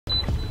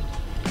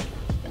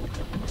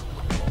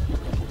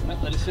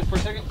Let it sit for a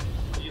second.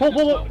 Pull,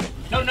 pull, pull.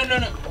 No.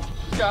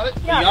 Got it?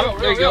 Yeah, you got it?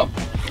 There you go.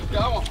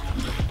 Got one.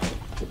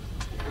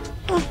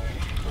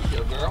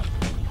 Go, girl.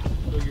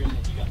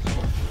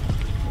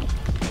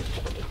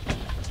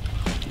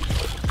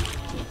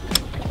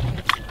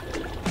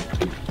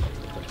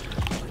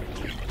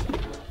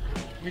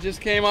 We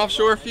just came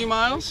offshore a few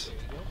miles.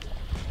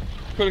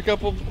 Put a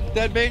couple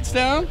dead baits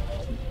down.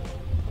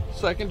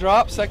 Second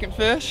drop, second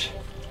fish.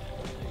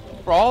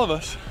 For all of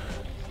us.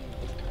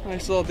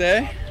 Nice little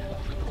day.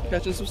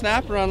 Catching some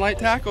snapper on light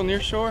tackle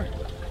near shore.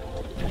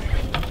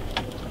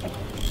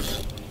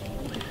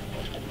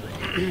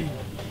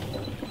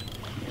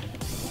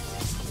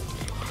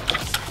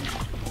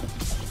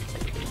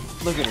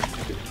 Look at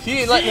her. She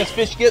ain't letting this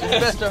fish get the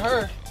best of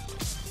her.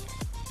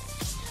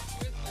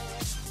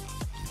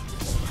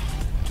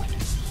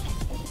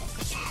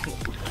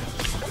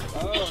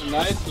 Oh,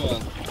 nice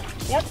one.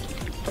 Yep.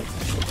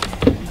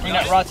 Bring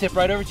that rod tip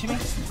right over to me.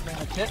 Bring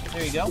the tip.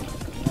 There you go.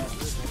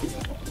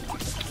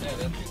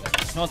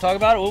 You want to talk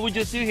about it? What we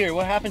just do here?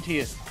 What happened to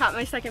you? Caught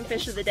my second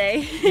fish of the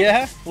day.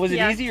 Yeah? Was it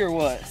Yeah. easy or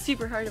what?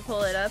 Super hard to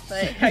pull it up,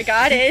 but I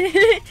got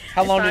it.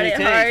 How long did it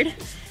take?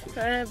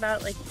 Hard.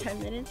 About like 10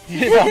 minutes.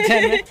 About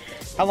 10 minutes?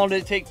 How long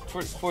did it take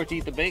for it to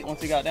eat the bait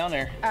once it got down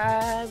there?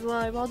 Well,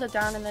 I rolled it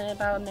down and then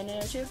about a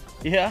minute or two.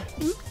 Yeah?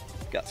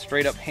 Got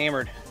straight up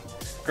hammered.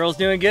 Girl's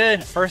doing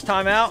good. First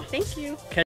time out. Thank you.